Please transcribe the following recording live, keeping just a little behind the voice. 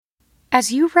As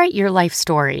you write your life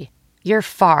story, you're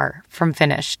far from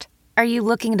finished. Are you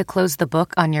looking to close the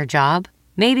book on your job?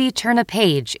 Maybe turn a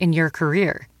page in your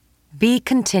career? Be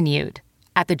continued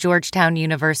at the Georgetown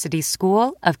University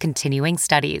School of Continuing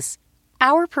Studies.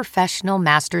 Our professional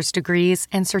master's degrees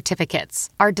and certificates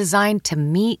are designed to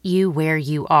meet you where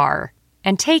you are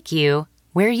and take you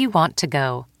where you want to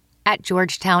go. At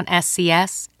Georgetown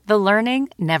SCS, the learning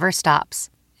never stops,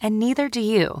 and neither do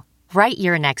you. Write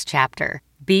your next chapter.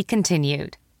 Be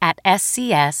continued at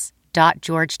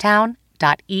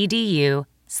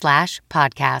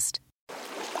scs.georgetown.edu/podcast.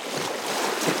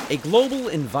 A global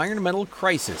environmental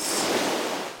crisis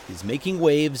is making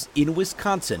waves in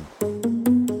Wisconsin.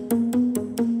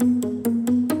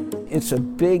 It's a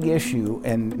big issue,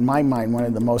 and in my mind, one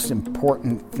of the most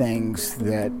important things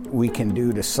that we can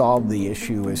do to solve the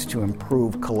issue is to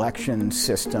improve collection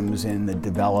systems in the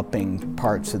developing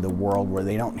parts of the world where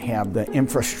they don't have the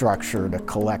infrastructure to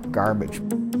collect garbage.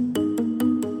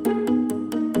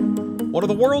 One of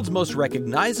the world's most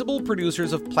recognizable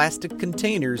producers of plastic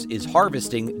containers is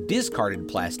harvesting discarded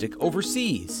plastic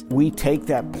overseas. We take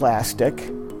that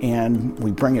plastic and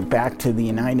we bring it back to the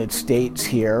United States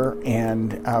here,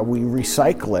 and we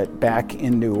recycle it back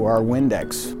into our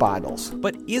Windex bottles.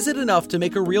 But is it enough to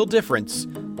make a real difference,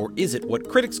 or is it what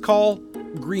critics call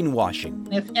greenwashing?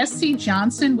 If SC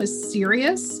Johnson was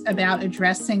serious about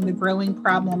addressing the growing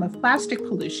problem of plastic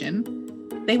pollution,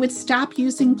 they would stop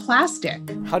using plastic.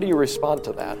 How do you respond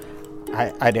to that?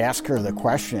 I'd ask her the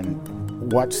question,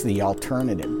 what's the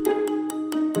alternative?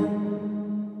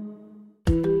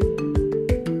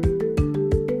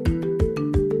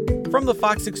 From the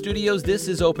Fox 6 studios, this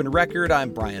is Open Record.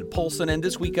 I'm Brian Polson, and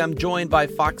this week I'm joined by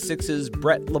Fox 6's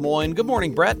Brett Lemoine. Good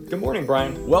morning, Brett. Good morning,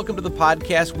 Brian. Welcome to the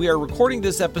podcast. We are recording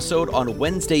this episode on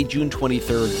Wednesday, June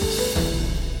 23rd,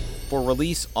 for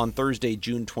release on Thursday,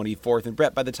 June 24th. And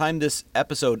Brett, by the time this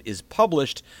episode is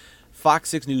published, Fox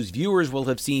 6 News viewers will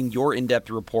have seen your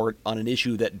in-depth report on an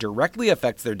issue that directly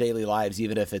affects their daily lives,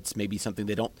 even if it's maybe something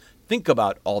they don't think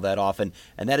about all that often,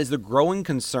 and that is the growing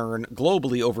concern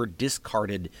globally over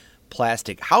discarded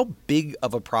plastic. How big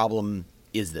of a problem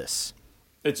is this?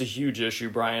 It's a huge issue,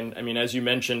 Brian. I mean, as you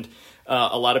mentioned,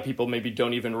 a lot of people maybe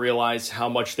don't even realize how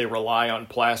much they rely on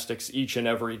plastics each and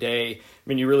every day. I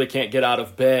mean, you really can't get out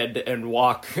of bed and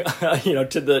walk,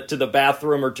 to the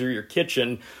bathroom or to your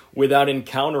kitchen without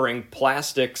encountering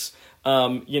plastics.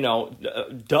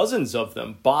 Dozens of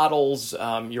them, bottles,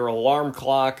 your alarm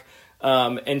clock,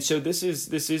 and so this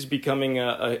is becoming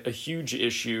a huge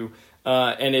issue.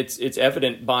 And it's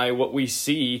evident by what we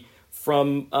see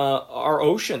from our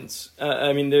oceans.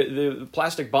 The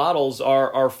plastic bottles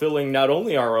are filling not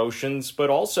only our oceans, but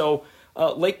also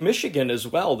Lake Michigan as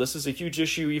well. This is a huge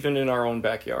issue even in our own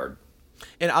backyard.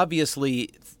 And obviously,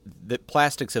 the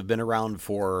plastics have been around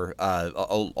for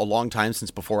a long time, since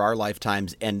before our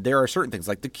lifetimes. And there are certain things,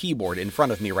 like the keyboard in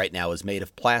front of me right now is made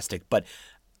of plastic, but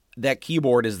that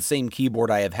keyboard is the same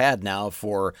keyboard I have had now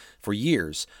for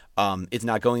years. It's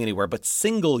not going anywhere. But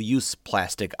single-use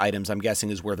plastic items, I'm guessing,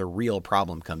 is where the real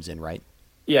problem comes in, right?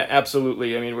 Yeah,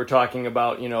 absolutely. I mean, we're talking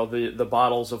about, the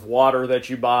bottles of water that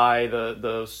you buy,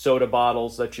 the soda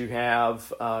bottles that you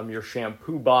have, your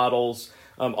shampoo bottles,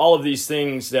 all of these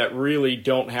things that really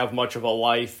don't have much of a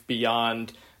life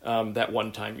beyond that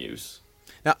one-time use.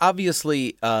 Now,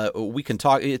 obviously, we can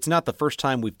talk. It's not the first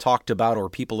time we've talked about, or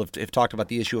people have talked about,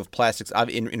 the issue of plastics.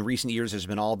 In recent years, there's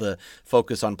been all the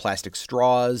focus on plastic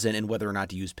straws and whether or not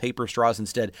to use paper straws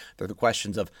instead. There are the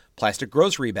questions of plastic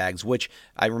grocery bags, which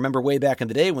I remember way back in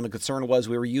the day when the concern was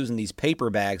we were using these paper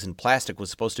bags and plastic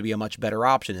was supposed to be a much better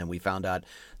option. And we found out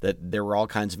that there were all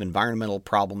kinds of environmental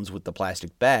problems with the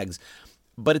plastic bags.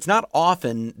 But it's not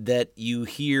often that you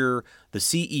hear the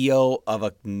CEO of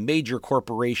a major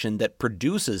corporation that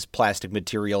produces plastic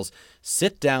materials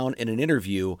sit down in an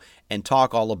interview and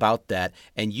talk all about that.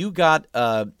 And you got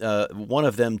one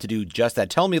of them to do just that.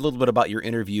 Tell me a little bit about your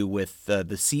interview with the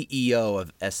CEO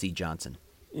of SC Johnson.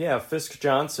 Yeah, Fisk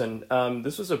Johnson.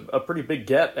 This was a pretty big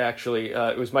get, actually.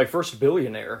 It was my first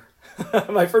billionaire.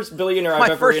 My first billionaire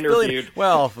I've ever interviewed.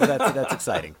 Well, that's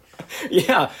exciting.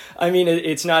 Yeah, I mean,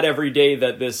 it's not every day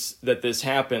that this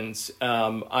happens.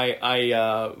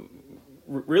 I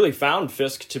really found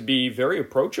Fisk to be very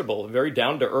approachable, very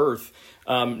down to earth,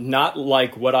 not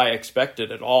like what I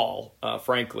expected at all.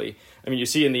 Frankly, I mean, you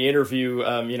see in the interview,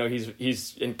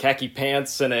 he's in khaki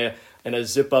pants and a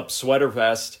zip up sweater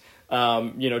vest.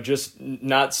 Just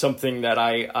not something that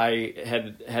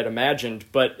I had imagined.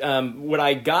 But what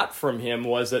I got from him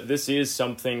was that this is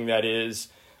something that is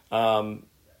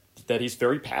that he's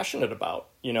very passionate about.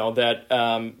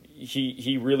 That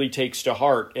he really takes to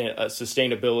heart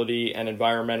sustainability and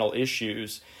environmental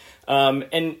issues. And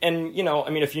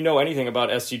if you know anything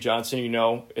about SC Johnson,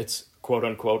 it's quote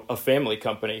unquote a family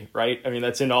company, right? I mean,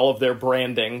 that's in all of their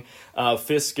branding.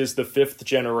 Fisk is the fifth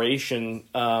generation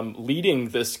leading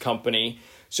this company.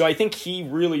 So I think he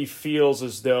really feels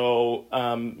as though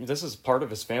this is part of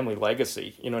his family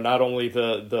legacy. Not only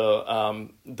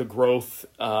the growth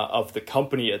of the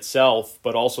company itself,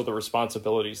 but also the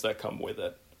responsibilities that come with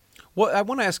it. Well, I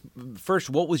want to ask first,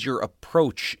 what was your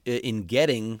approach in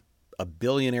getting a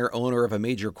billionaire owner of a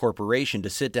major corporation to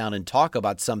sit down and talk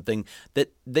about something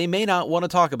that they may not want to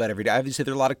talk about every day? Obviously,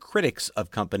 there are a lot of critics of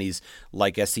companies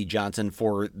like SC Johnson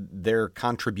for their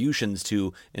contributions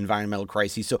to environmental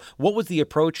crises. So what was the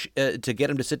approach to get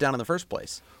him to sit down in the first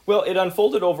place? Well, it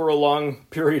unfolded over a long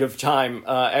period of time.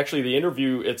 Actually, the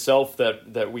interview itself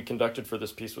that we conducted for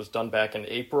this piece was done back in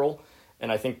April.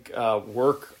 And I think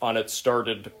work on it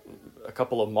started a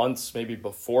couple of months, maybe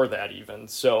before that even.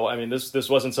 So, I mean, this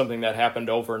wasn't something that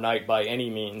happened overnight by any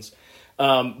means.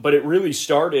 But it really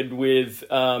started with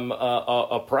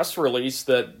a press release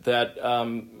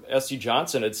that SC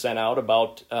Johnson had sent out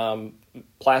about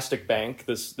Plastic Bank,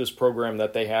 this program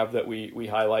that they have that we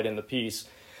highlight in the piece.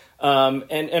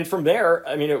 And from there,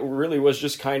 I mean, it really was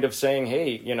just kind of saying,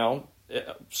 hey,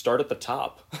 start at the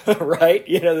top, right?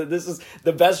 This is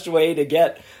the best way to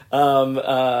get,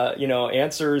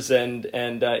 answers and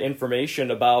information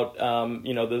about,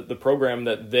 the program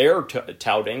that they're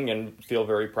touting and feel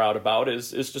very proud about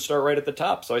is to start right at the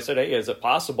top. So I said, hey, is it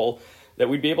possible that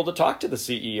we'd be able to talk to the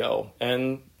CEO?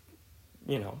 And,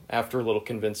 after a little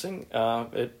convincing,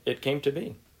 it came to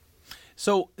be.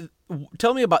 So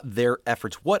tell me about their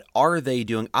efforts. What are they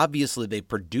doing? Obviously, they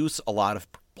produce a lot of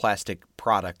plastic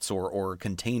products or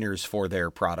containers for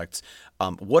their products.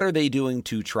 What are they doing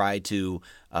to try to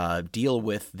deal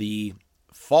with the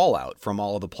fallout from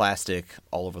all of the plastic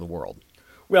all over the world?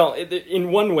 Well,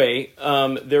 in one way,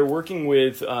 they're working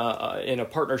with in a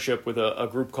partnership with a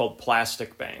group called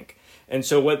Plastic Bank. And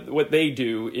so what they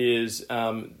do is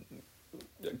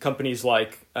companies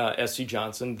like SC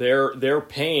Johnson, they're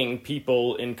paying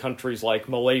people in countries like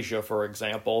Malaysia, for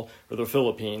example, or the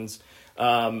Philippines,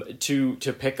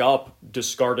 to pick up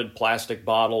discarded plastic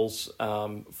bottles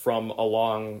from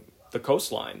along the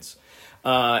coastlines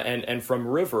and from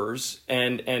rivers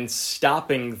and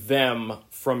stopping them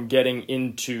from getting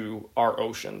into our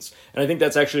oceans. And I think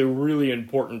that's actually a really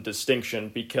important distinction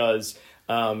because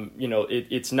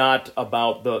it's not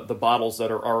about the bottles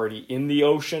that are already in the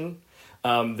ocean.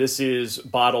 This is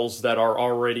bottles that are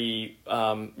already,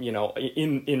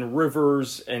 in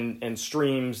rivers and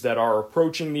streams that are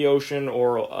approaching the ocean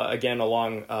or, again,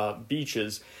 along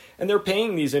beaches. And they're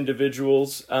paying these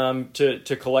individuals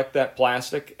to collect that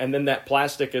plastic. And then that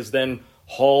plastic is then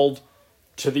hauled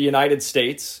to the United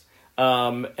States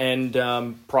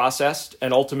and processed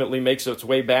and ultimately makes its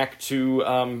way back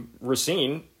to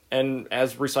Racine and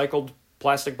as recycled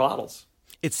plastic bottles.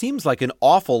 It seems like an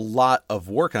awful lot of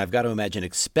work, and I've got to imagine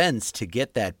expense to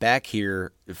get that back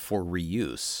here for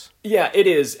reuse. Yeah, it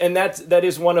is. And that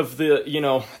is one of the,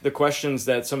 the questions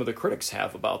that some of the critics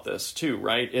have about this too,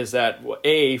 right? Is that,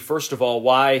 first of all,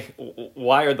 why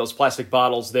are those plastic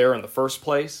bottles there in the first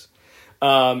place?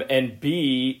 And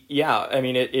B,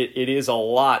 it is a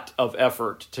lot of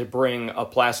effort to bring a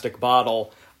plastic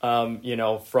bottle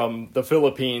from the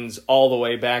Philippines all the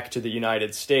way back to the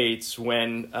United States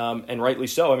when, and rightly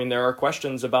so, there are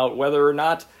questions about whether or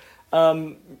not,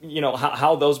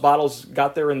 how those bottles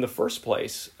got there in the first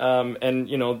place.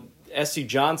 SC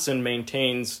Johnson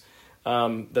maintains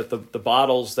that the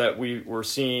bottles that we were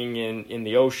seeing in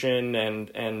the ocean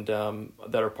and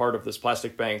that are part of this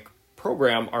Plastic Bank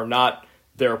program are not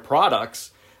their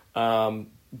products,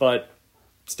 but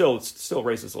still, it still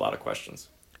raises a lot of questions.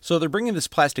 So they're bringing this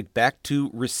plastic back to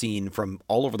Racine from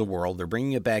all over the world. They're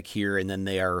bringing it back here, and then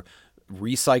they are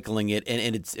recycling it.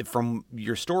 And it's from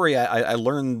your story, I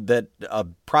learned that a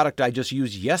product I just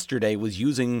used yesterday was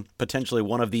using potentially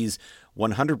one of these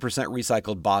 100%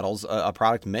 recycled bottles, a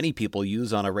product many people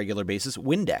use on a regular basis,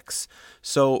 Windex.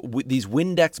 So these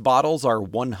Windex bottles are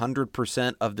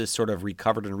 100% of this sort of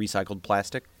recovered and recycled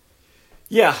plastic?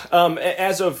 Yeah,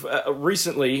 as of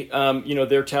recently,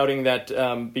 they're touting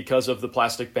that because of the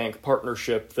Plastic Bank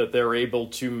partnership that they're able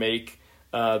to make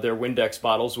their Windex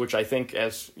bottles, which I think,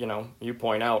 as you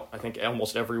point out, I think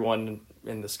almost everyone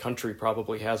in this country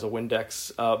probably has a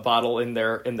Windex bottle in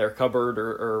their cupboard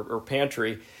or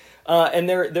pantry, and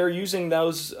they're using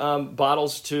those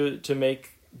bottles to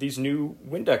make these new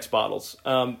Windex bottles.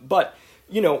 But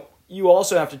you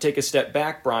also have to take a step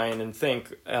back, Brian, and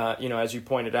think, as you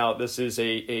pointed out, this is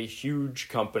a huge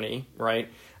company, right?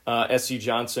 SC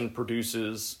Johnson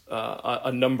produces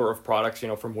a number of products,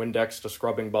 from Windex to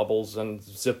scrubbing bubbles and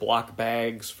Ziploc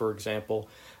bags, for example.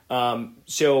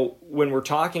 So when we're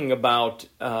talking about,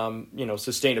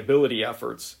 sustainability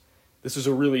efforts, this is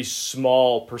a really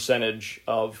small percentage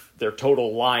of their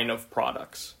total line of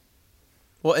products.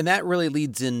 Well, and that really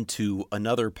leads into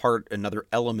another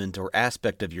element or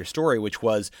aspect of your story, which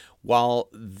was while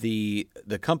the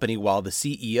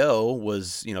CEO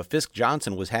was, Fisk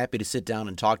Johnson was happy to sit down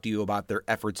and talk to you about their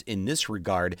efforts in this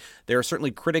regard, there are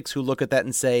certainly critics who look at that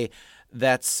and say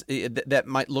that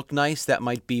might look nice, that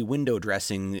might be window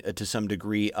dressing to some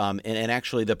degree, and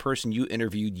actually the person you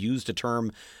interviewed used a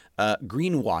term,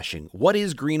 greenwashing. What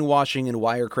is greenwashing, and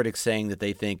why are critics saying that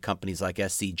they think companies like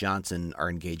SC Johnson are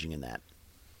engaging in that?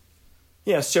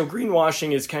 Yeah, so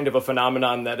greenwashing is kind of a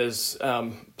phenomenon that has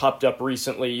popped up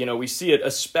recently. We see it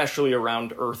especially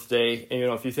around Earth Day.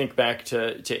 And, if you think back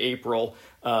to April,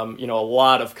 a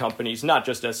lot of companies, not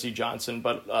just SC Johnson,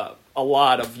 but a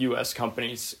lot of U.S.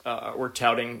 companies were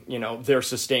touting, their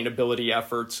sustainability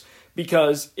efforts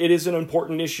because it is an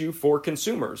important issue for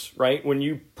consumers, right? When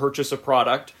you purchase a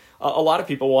product, a lot of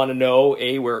people want to know,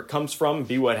 A, where it comes from,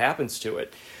 B, what happens to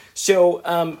it. So,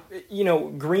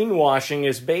 greenwashing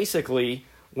is basically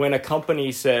when a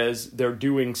company says they're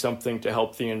doing something to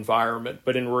help the environment,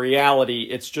 but in reality,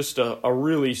 it's just a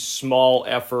really small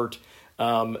effort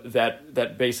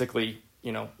that basically,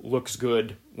 looks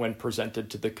good when presented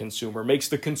to the consumer, makes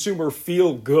the consumer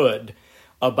feel good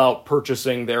about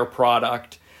purchasing their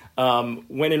product,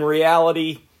 when in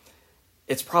reality,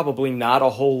 it's probably not a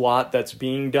whole lot that's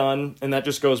being done. And that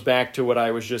just goes back to what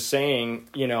I was just saying.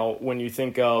 When you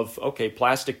think of, okay,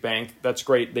 Plastic Bank, that's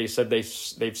great. They said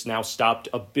they've now stopped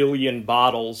 1 billion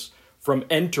bottles from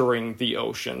entering the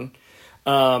ocean,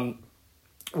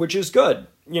 which is good.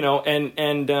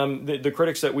 The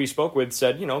critics that we spoke with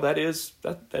said, that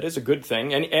is a good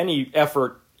thing. Any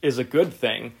effort is a good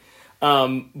thing.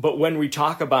 But when we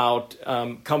talk about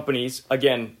companies,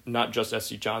 again, not just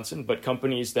SC Johnson, but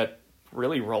companies that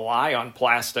really rely on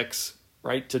plastics,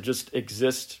 right, to just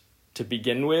exist to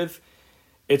begin with,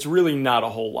 it's really not a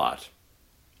whole lot.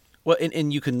 Well,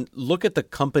 and you can look at the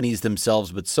companies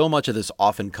themselves, but so much of this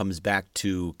often comes back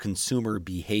to consumer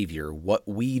behavior, what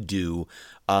we do.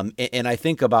 And I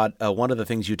think about one of the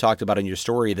things you talked about in your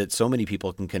story that so many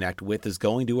people can connect with is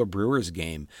going to a Brewers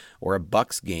game or a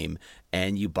Bucks game,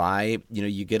 and you buy,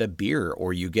 you get a beer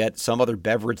or you get some other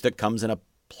beverage that comes in a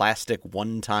plastic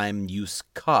one-time use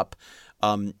cup.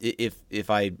 If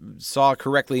I saw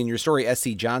correctly in your story,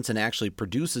 SC Johnson actually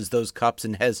produces those cups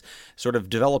and has sort of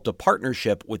developed a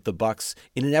partnership with the Bucks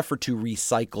in an effort to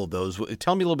recycle those.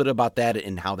 Tell me a little bit about that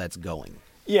and how that's going.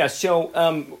 Yeah, so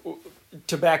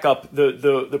to back up,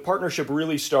 the partnership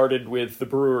really started with the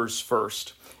Brewers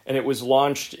first, and it was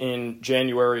launched in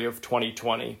January of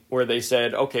 2020, where they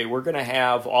said, okay, we're going to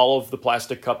have all of the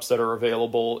plastic cups that are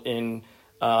available in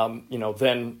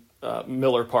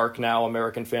Miller Park, now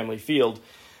American Family Field.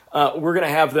 We're going to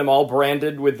have them all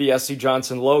branded with the SC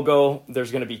Johnson logo.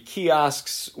 There's going to be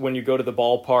kiosks when you go to the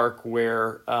ballpark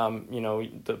where,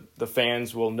 the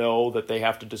fans will know that they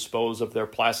have to dispose of their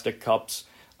plastic cups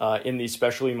in these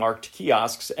specially marked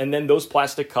kiosks. And then those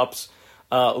plastic cups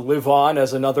live on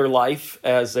as another life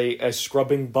as a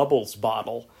Scrubbing Bubbles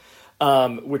bottle.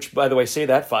 Which, by the way, say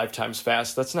that 5 times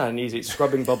fast. That's not an easy.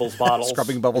 Scrubbing Bubbles bottles.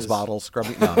 Scrubbing Bubbles bottles. No,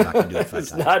 I'm not going to do it 5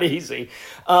 times. It's not easy.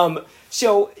 That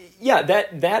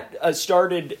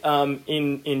started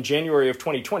in January of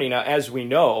 2020. Now, as we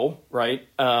know, right,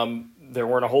 there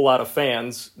weren't a whole lot of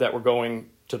fans that were going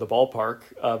to the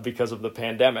ballpark because of the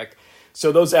pandemic.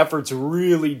 So those efforts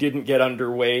really didn't get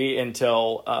underway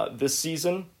until this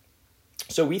season.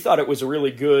 So we thought it was a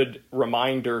really good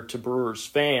reminder to Brewers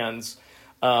fans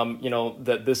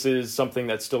that this is something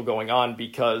that's still going on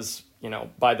because,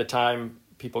 by the time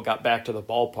people got back to the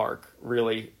ballpark,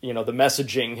 really, the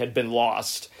messaging had been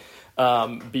lost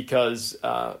because,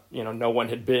 no one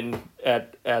had been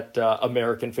at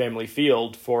American Family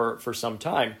Field for some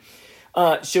time.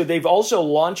 So they've also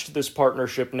launched this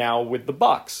partnership now with the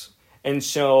Bucks. And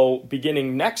so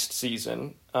beginning next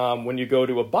season, when you go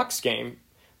to a Bucks game,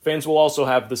 fans will also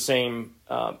have the same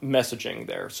messaging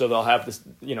there. So they'll have this,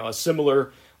 a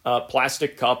similar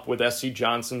plastic cup with SC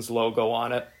Johnson's logo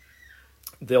on it.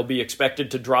 They'll be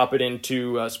expected to drop it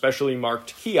into a specially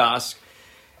marked kiosk.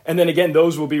 And then again,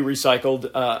 those will be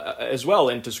recycled as well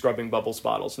into Scrubbing Bubbles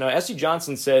bottles. Now, SC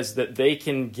Johnson says that they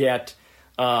can get,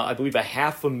 I believe,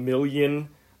 500,000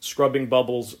 Scrubbing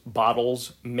Bubbles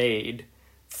bottles made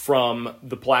from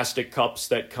the plastic cups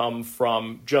that come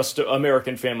from just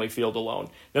American Family Field alone.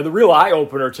 Now, the real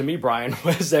eye-opener to me, Brian,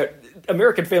 was that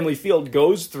American Family Field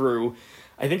goes through,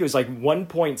 I think it was like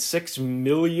 1.6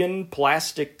 million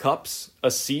plastic cups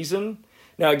a season.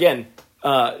 Now, again,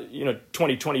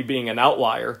 2020 being an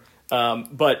outlier,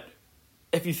 but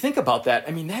if you think about that,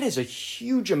 I mean, that is a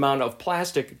huge amount of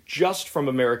plastic just from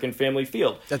American Family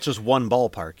Field. That's just one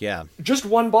ballpark, yeah. Just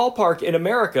one ballpark in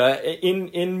America,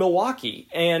 in Milwaukee.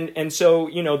 And so,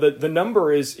 the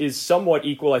number is somewhat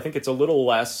equal. I think it's a little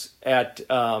less at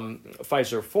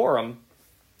Pfizer Forum.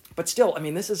 But still, I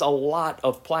mean, this is a lot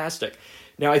of plastic.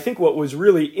 Now, I think what was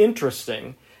really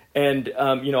interesting, and,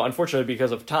 unfortunately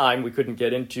because of time, we couldn't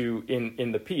get into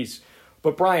in the piece.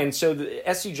 But Brian, so the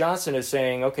SC Johnson is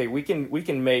saying, okay, we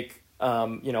can make a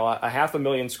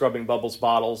 500,000 Scrubbing Bubbles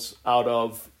bottles out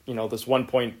of this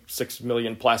 1.6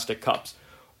 million plastic cups.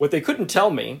 What they couldn't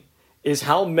tell me is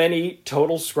how many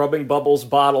total Scrubbing Bubbles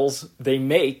bottles they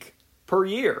make per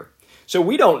year. So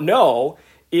we don't know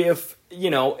if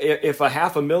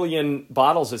 500,000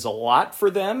 bottles is a lot for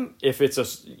them, if it's a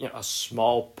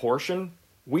small portion.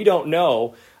 We don't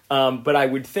know. But I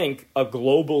would think a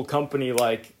global company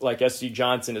like SC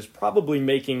Johnson is probably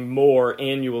making more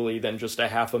annually than just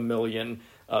 500,000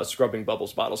 Scrubbing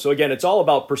Bubbles bottles. So again, it's all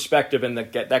about perspective, and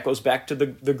that goes back to the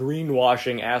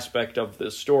greenwashing aspect of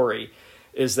this story.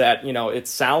 Is that it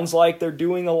sounds like they're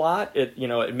doing a lot. It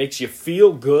makes you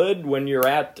feel good when you're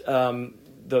at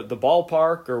the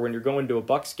ballpark or when you're going to a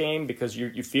Bucks game because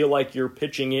you feel like you're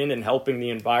pitching in and helping the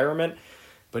environment.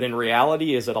 But in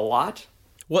reality, is it a lot?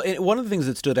 Well, one of the things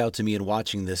that stood out to me in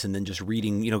watching this and then just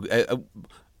reading,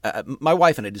 my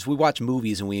wife and I we watch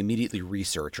movies and we immediately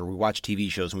research, or we watch TV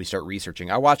shows and we start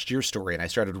researching. I watched your story and I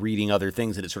started reading other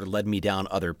things, and it sort of led me down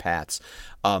other paths.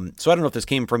 So I don't know if this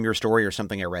came from your story or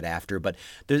something I read after, but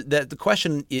the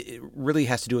question it really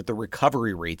has to do with the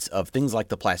recovery rates of things like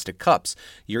the plastic cups.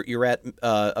 You're at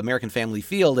American Family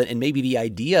Field, and maybe the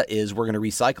idea is we're going to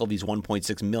recycle these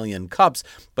 1.6 million cups,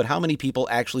 but how many people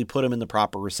actually put them in the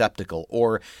proper receptacle,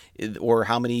 or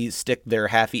how many stick their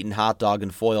half-eaten hot dog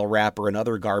and foil wrapper and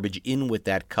other garbage in with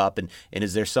that cup, and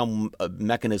is there some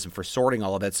mechanism for sorting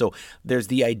all of that? So there's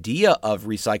the idea of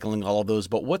recycling all of those,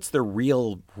 but what's the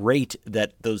real rate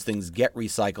that those things get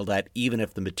recycled at, even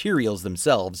if the materials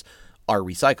themselves are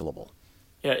recyclable?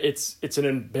 Yeah, it's an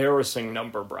embarrassing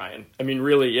number, Brian. I mean,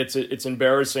 really, it's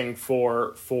embarrassing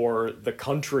for the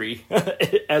country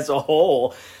as a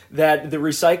whole that the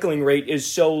recycling rate is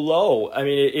so low. I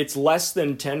mean, it's less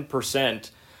than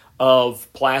 10%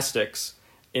 of plastics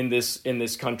in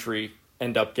this country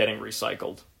end up getting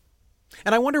recycled.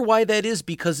 And I wonder why that is,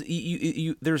 because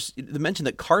there's the mention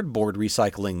that cardboard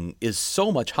recycling is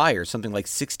so much higher, something like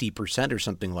 60% or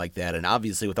something like that. And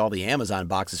obviously with all the Amazon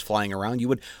boxes flying around, you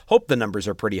would hope the numbers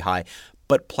are pretty high.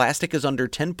 But plastic is under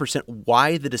 10%.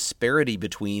 Why the disparity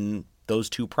between those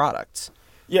two products?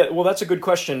 Yeah, well, that's a good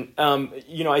question.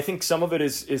 I think some of it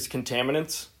is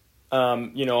contaminants. A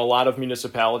lot of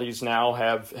municipalities now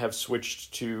have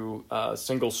switched to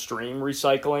single stream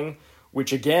recycling,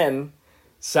 which again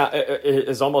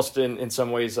is almost in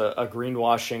some ways a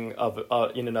greenwashing of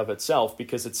in and of itself,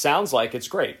 because it sounds like it's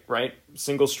great, right?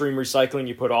 Single stream recycling,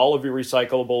 you put all of your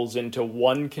recyclables into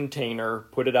one container,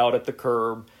 put it out at the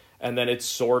curb, and then it's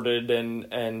sorted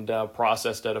and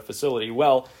processed at a facility.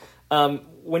 Well,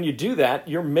 when you do that,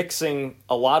 you're mixing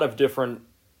a lot of different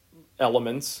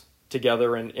elements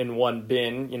together in one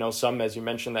bin, some, as you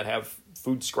mentioned, that have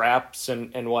food scraps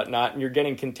and whatnot, and you're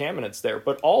getting contaminants there.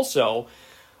 But also,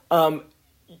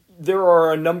 there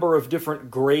are a number of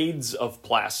different grades of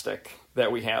plastic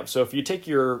that we have. So if you take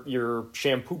your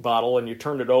shampoo bottle and you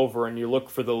turn it over and you look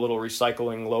for the little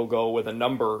recycling logo with a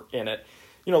number in it,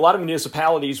 a lot of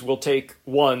municipalities will take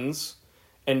 1s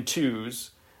and 2s,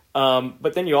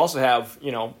 but then you also have,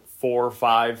 4,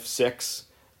 5, 6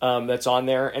 that's on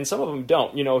there, and some of them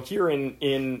don't. Here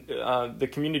in the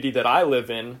community that I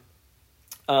live in,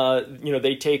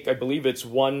 they take, I believe it's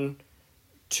 1,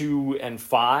 2, and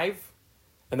 5,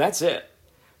 and that's it.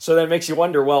 So that makes you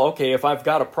wonder, well, okay, if I've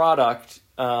got a product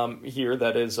here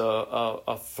that is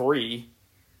a 3,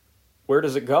 where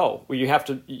does it go? Well,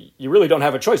 you really don't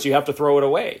have a choice. You have to throw it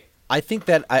away. I think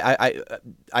that I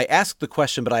asked the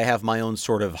question, but I have my own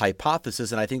sort of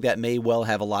hypothesis, and I think that may well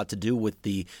have a lot to do with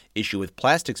the issue with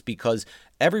plastics, because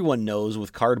everyone knows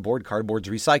with cardboard's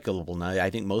recyclable. Now, I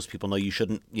think most people know you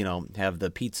shouldn't, have the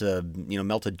pizza,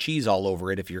 melted cheese all over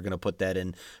it if you're going to put that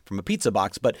in from a pizza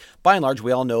box. But by and large,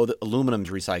 we all know that aluminum's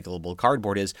recyclable,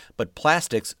 cardboard is, but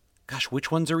plastics, gosh,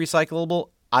 which ones are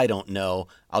recyclable? I don't know,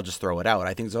 I'll just throw it out.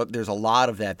 I think there's a lot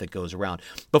of that goes around.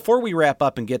 Before we wrap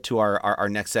up and get to our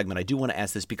next segment, I do want to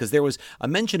ask this because there was a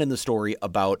mention in the story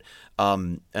about,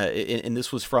 and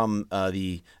this was from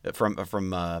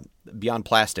Beyond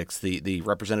Plastics, the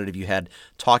representative you had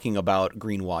talking about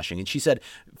greenwashing. And she said,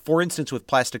 for instance, with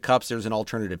plastic cups, there's an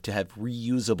alternative to have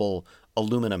reusable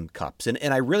aluminum cups. And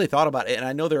I really thought about it, and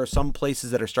I know there are some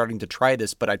places that are starting to try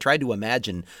this, but I tried to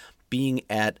imagine being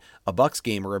at a Bucks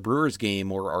game or a Brewers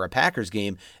game or a Packers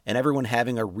game and everyone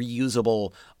having a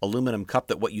reusable aluminum cup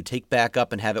that what you take back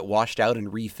up and have it washed out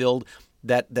and refilled.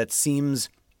 That seems,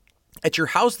 at your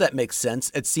house, that makes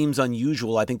sense. It seems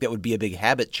unusual. I think that would be a big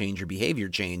habit change or behavior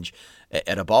change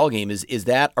at a ball game. Is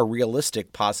that a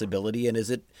realistic possibility, and is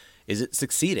it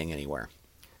succeeding anywhere?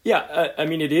 Yeah, I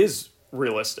mean, it is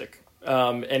realistic.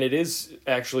 And it is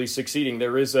actually succeeding.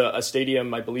 There is a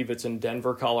stadium, I believe it's in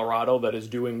Denver, Colorado, that is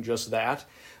doing just that.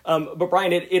 But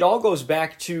Brian, it all goes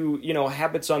back to,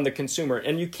 habits on the consumer,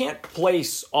 and you can't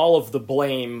place all of the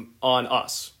blame on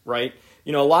us, right?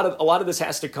 A lot of this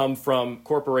has to come from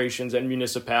corporations and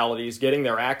municipalities getting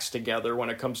their acts together when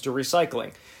it comes to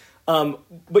recycling.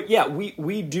 But yeah,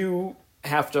 we do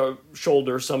have to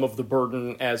shoulder some of the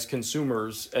burden as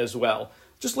consumers as well.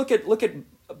 Just look at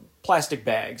plastic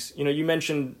bags. You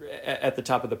mentioned at the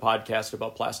top of the podcast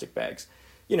about plastic bags.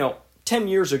 10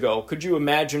 years ago, could you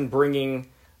imagine bringing,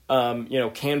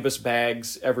 canvas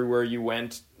bags everywhere you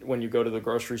went when you go to the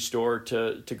grocery store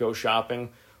to go shopping?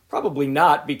 Probably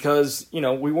not, because,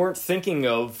 we weren't thinking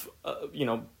of,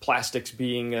 plastics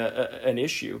being an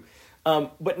issue.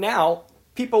 But now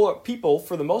people,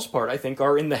 for the most part, I think,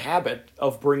 are in the habit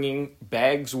of bringing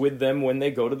bags with them when they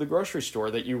go to the grocery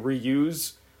store that you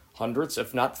reuse hundreds,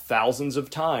 if not thousands of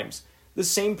times. The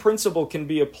same principle can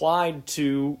be applied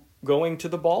to going to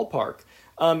the ballpark.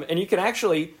 And you can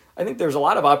actually, I think there's a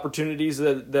lot of opportunities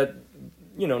that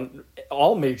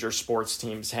all major sports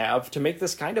teams have to make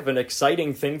this kind of an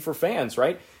exciting thing for fans,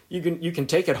 right? You can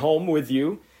take it home with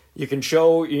you. You can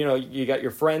show, you got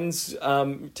your friends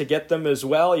to get them as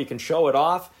well. You can show it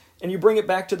off, and you bring it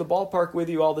back to the ballpark with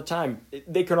you all the time.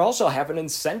 They can also have an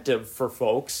incentive for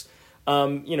folks.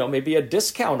 Maybe a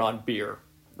discount on beer,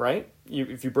 right?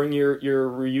 If you bring your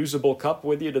reusable cup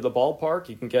with you to the ballpark,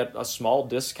 you can get a small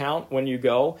discount when you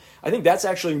go. I think that's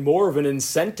actually more of an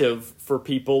incentive for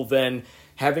people than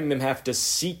having them have to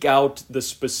seek out the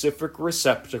specific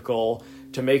receptacle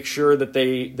to make sure that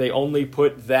they only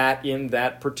put that in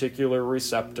that particular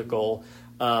receptacle,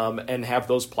 and have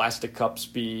those plastic cups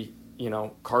be,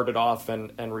 carted off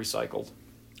and recycled.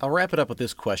 I'll wrap it up with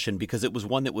this question because it was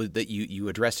one that you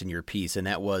addressed in your piece, and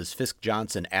that was Fisk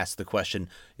Johnson asked the question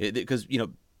because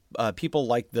people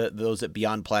like those at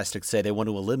Beyond Plastics say they want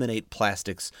to eliminate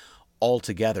plastics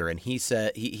altogether, and he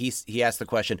said he asked the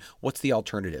question, what's the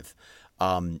alternative?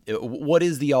 What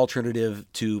is the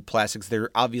alternative to plastics?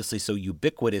 They're obviously so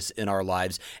ubiquitous in our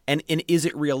lives, and is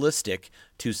it realistic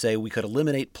to say we could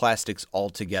eliminate plastics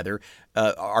altogether?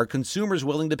 Are consumers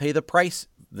willing to pay the price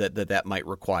that might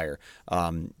require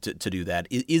to do that?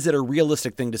 Is it a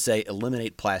realistic thing to say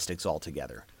eliminate plastics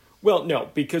altogether? Well, no,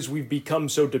 because we've become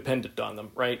so dependent on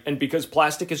them, right? And because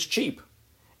plastic is cheap.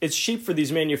 It's cheap for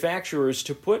these manufacturers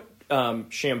to put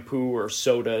shampoo or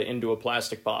soda into a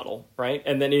plastic bottle, right?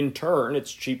 And then in turn,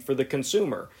 it's cheap for the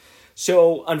consumer.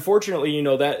 So unfortunately,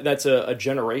 that's a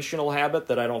generational habit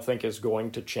that I don't think is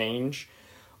going to change.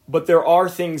 But there are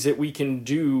things that we can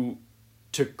do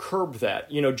to curb that.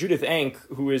 Judith Enck,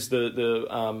 who is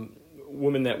the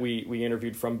woman that we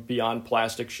interviewed from Beyond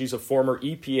Plastic, she's a former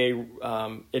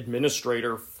EPA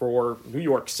administrator for New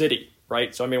York City,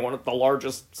 right? So, one of the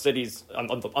largest cities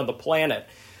on the planet.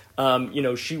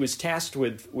 She was tasked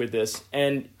with this,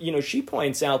 and, she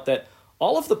points out that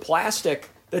all of the plastic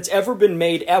that's ever been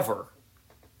made ever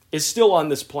is still on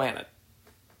this planet.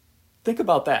 Think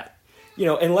about that.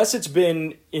 Unless it's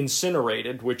been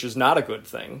incinerated, which is not a good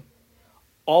thing,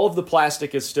 all of the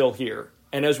plastic is still here.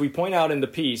 And as we point out in the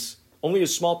piece, only a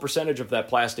small percentage of that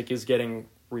plastic is getting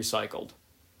recycled.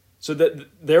 So that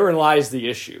therein lies the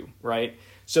issue, right?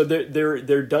 So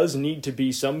there does need to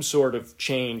be some sort of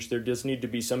change. There does need to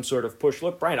be some sort of push.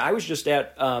 Look, Brian, I was just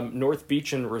at North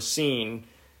Beach and Racine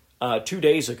 2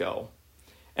 days ago,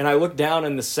 and I looked down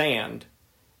in the sand,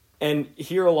 and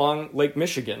here along Lake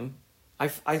Michigan,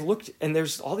 I looked, and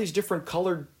there's all these different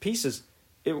colored pieces.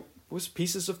 It was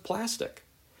pieces of plastic.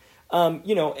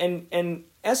 And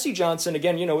SC Johnson,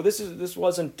 again, this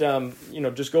wasn't,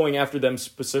 just going after them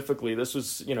specifically. This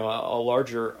was, a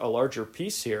larger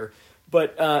piece here.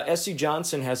 But SC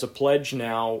Johnson has a pledge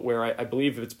now where I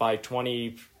believe it's by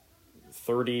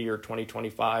 2030 or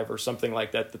 2025 or something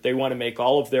like that they want to make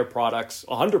all of their products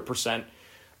 100%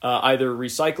 either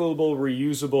recyclable,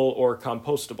 reusable, or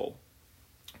compostable,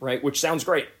 right? Which sounds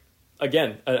great.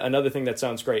 Again, another thing that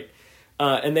sounds great.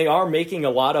 And they are making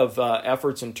a lot of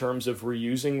efforts in terms of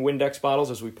reusing Windex bottles.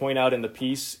 As we point out in the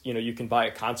piece, you can buy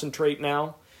a concentrate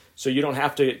now. So you don't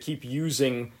have to keep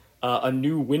using a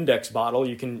new Windex bottle.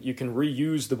 You can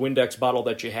reuse the Windex bottle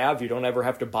that you have. You don't ever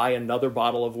have to buy another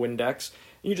bottle of Windex.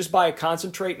 You just buy a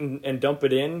concentrate and dump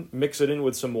it in, mix it in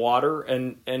with some water,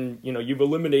 and you've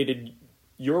eliminated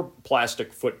your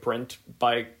plastic footprint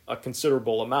by a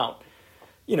considerable amount.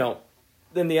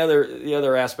 Then the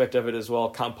other aspect of it as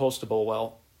well, compostable.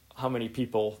 Well, how many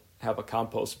people have a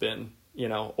compost bin?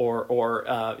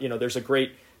 There's a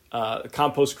great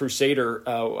Compost Crusader.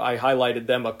 I highlighted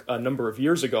them a number of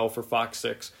years ago for Fox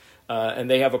 6, and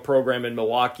they have a program in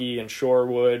Milwaukee and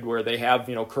Shorewood where they have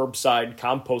curbside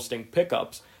composting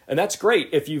pickups, and that's great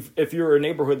if you're a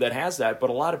neighborhood that has that, but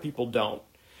a lot of people don't.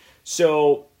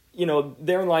 So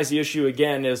therein lies the issue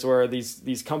again, is where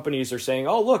these companies are saying,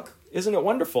 oh look, isn't it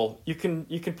wonderful? You can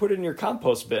put it in your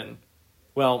compost bin.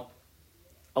 Well,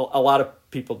 a lot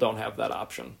of people don't have that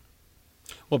option.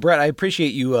 Well, Brett, I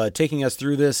appreciate you taking us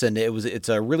through this, and it's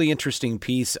a really interesting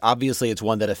piece. Obviously, it's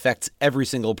one that affects every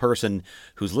single person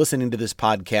who's listening to this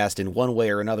podcast in one way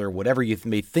or another. Whatever you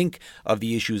may think of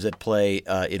the issues at play,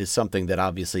 it is something that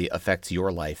obviously affects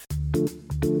your life.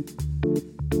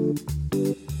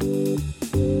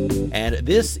 And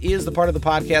this is the part of the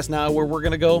podcast now where we're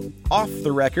going to go off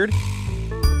the record.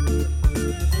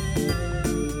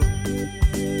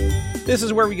 This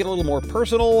is where we get a little more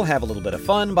personal, have a little bit of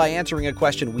fun by answering a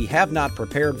question we have not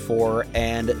prepared for.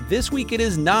 And this week it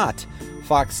is not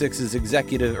Fox 6's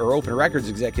executive or Open Records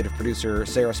executive producer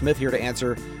Sarah Smith here to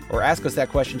answer or ask us that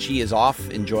question. She is off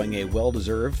enjoying a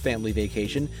well-deserved family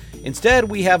vacation. Instead,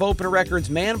 we have Open Records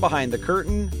man behind the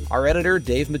curtain, our editor,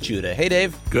 Dave Machuda. Hey,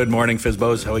 Dave. Good morning,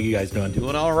 Fizbos. How are you guys doing?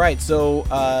 Doing all right. So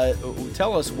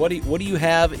tell us, what do you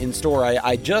have in store?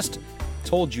 I just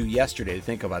told you yesterday to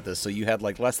think about this, so you had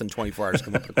like less than 24 hours to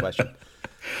come up with a question.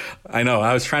 I know.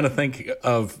 I was trying to think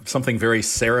of something very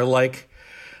Sarah-like,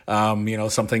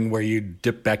 something where you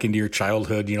dip back into your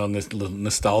childhood, this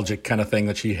nostalgic kind of thing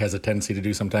that she has a tendency to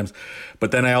do sometimes.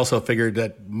 But then I also figured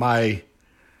that my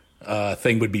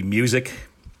thing would be music,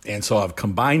 and so I've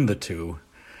combined the two.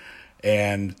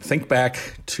 And think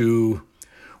back to,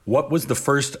 what was the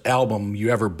first album you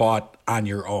ever bought on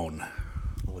your own?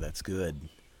 Oh, that's good.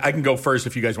 I can go first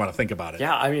if you guys want to think about it.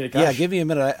 Yeah, I mean, gosh. Yeah, give me a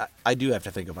minute. I do have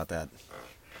to think about that.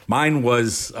 Mine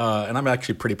was, and I'm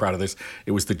actually pretty proud of this,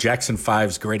 it was the Jackson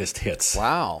 5's Greatest Hits.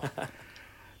 Wow.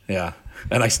 Yeah,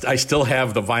 and I still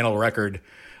have the vinyl record.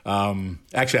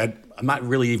 Actually, I'm not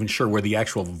really even sure where the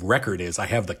actual record is. I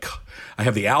have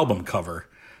the album cover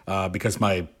because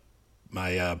my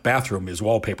bathroom is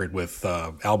wallpapered with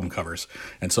album covers.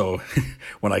 And so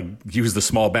when I use the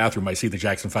small bathroom, I see the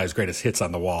Jackson 5's Greatest Hits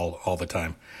on the wall all the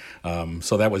time.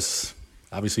 So that was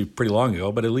obviously pretty long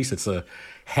ago, but at least it's a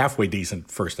halfway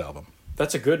decent first album.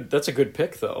 That's a good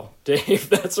pick, though, Dave.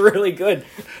 That's really good.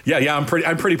 Yeah. I'm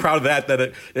pretty proud of that.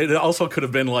 That it also could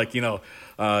have been like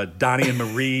Donnie and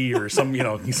Marie or some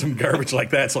garbage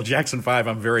like that. So Jackson 5,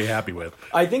 I'm very happy with.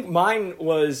 I think mine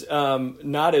was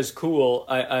not as cool.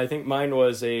 I think mine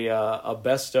was a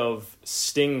best of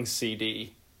Sting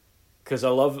CD, because I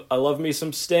love me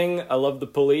some Sting. I love the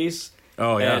Police.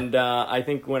 Oh yeah. And I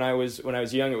think when I was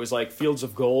young, it was like Fields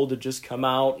of Gold had just come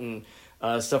out and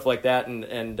stuff like that,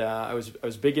 and I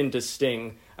was big into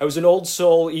Sting. I was an old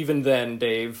soul even then,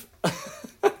 Dave.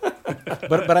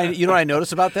 But I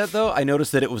noticed about that though? I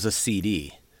noticed that it was a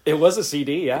CD. It was a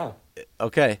CD, yeah.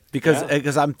 Okay, because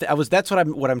that's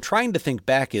what I'm trying to think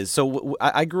back is. So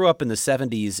I grew up in the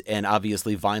 70s, and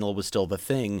obviously vinyl was still the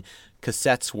thing.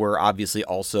 Cassettes were obviously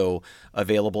also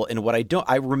available, and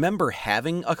I remember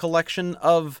having a collection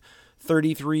of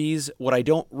 33s. What I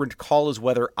don't recall is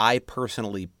whether I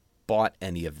personally bought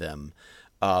any of them.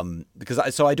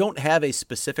 Because I don't have a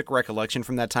specific recollection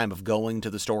from that time of going to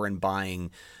the store and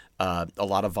buying a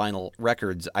lot of vinyl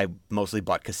records. I mostly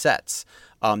bought cassettes.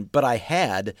 But I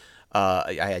had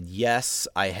Yes,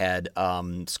 I had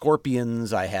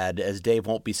Scorpions, I had, as Dave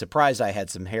won't be surprised, I had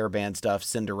some hair band stuff,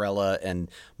 Cinderella and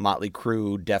Motley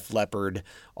Crue, Def Leppard,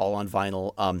 all on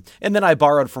vinyl. And then I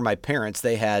borrowed from my parents.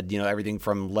 They had, everything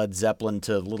from Led Zeppelin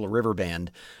to Little River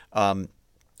Band.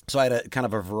 So I had a kind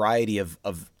of a variety of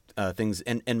things.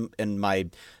 And my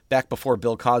back before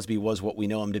Bill Cosby was what we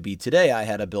know him to be today, I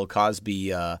had a Bill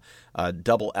Cosby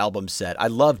double album set. I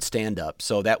loved stand-up,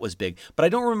 so that was big. But I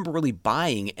don't remember really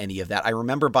buying any of that. I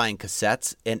remember buying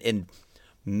cassettes, and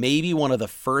maybe one of the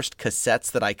first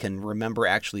cassettes that I can remember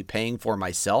actually paying for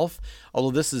myself.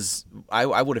 Although this is,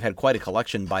 I would have had quite a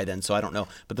collection by then, so I don't know.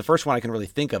 But the first one I can really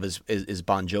think of is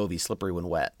Bon Jovi, Slippery When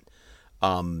Wet.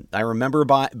 I remember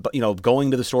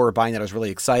going to the store, buying that. I was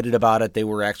really excited about it. They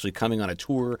were actually coming on a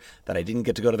tour that I didn't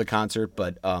get to go to the concert,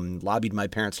 but lobbied my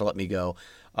parents to let me go.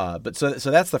 But so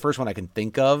that's the first one I can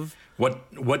think of.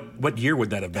 What year would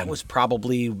that have been? That was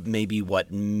probably maybe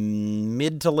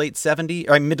mid to late 70s,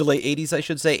 or mid to late 80s, I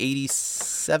should say,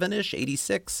 87ish,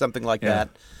 86, something like that.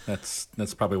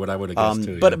 That's probably what I would have guessed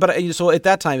too. But so at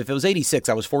that time, if it was 86,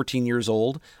 I was 14 years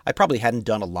old. I probably hadn't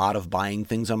done a lot of buying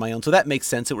things on my own, so that makes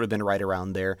sense. It would have been right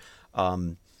around there.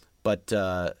 So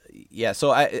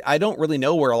I don't really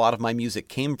know where a lot of my music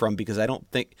came from, because I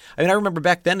remember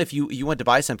back then, if you went to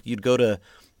buy something, you'd go to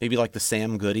maybe like the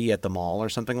Sam Goody at the mall or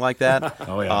something like that.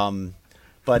 Oh yeah.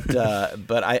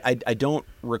 But I don't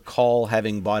recall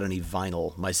having bought any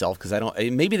vinyl myself, because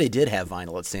maybe they did have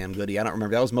vinyl at Sam Goody. I don't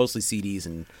remember. That was mostly CDs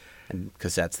and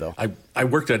cassettes though. I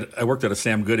worked at a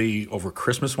Sam Goody over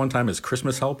Christmas one time as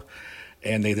Christmas help.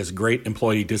 And they had this great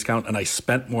employee discount, and I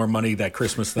spent more money that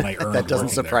Christmas than I earned. That doesn't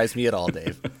surprise me at all,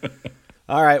 Dave.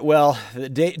 All right, well,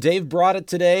 Dave brought it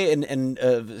today, and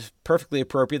perfectly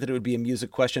appropriate that it would be a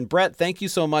music question. Brett, thank you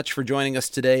so much for joining us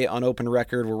today on Open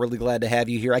Record. We're really glad to have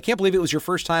you here. I can't believe it was your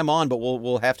first time on, but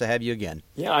we'll have to have you again.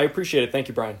 Yeah, I appreciate it. Thank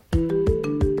you, Brian.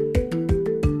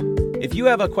 If you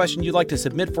have a question you'd like to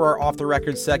submit for our Off the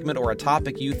Record segment, or a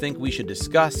topic you think we should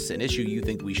discuss, an issue you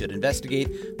think we should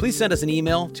investigate, please send us an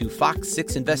email to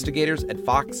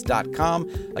fox6investigators@fox.com.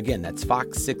 Again, that's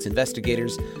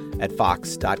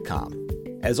fox6investigators@fox.com.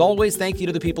 As always, thank you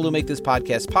to the people who make this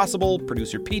podcast possible: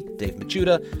 producer Pete, Dave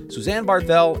Machuda, Suzanne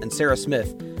Barthel, and Sarah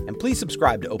Smith. And please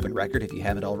subscribe to Open Record if you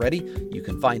haven't already. You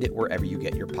can find it wherever you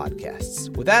get your podcasts.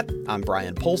 With that, I'm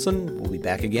Brian Polson. We'll be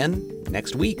back again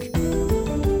next week.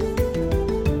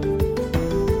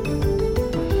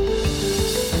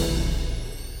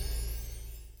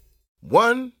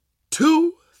 1,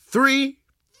 2, 3,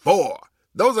 4.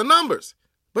 Those are numbers,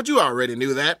 but you already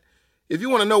knew that. If you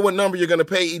want to know what number you're going to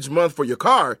pay each month for your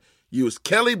car, use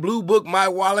Kelley Blue Book My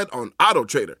Wallet on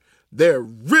AutoTrader. They're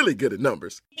really good at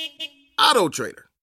numbers. AutoTrader.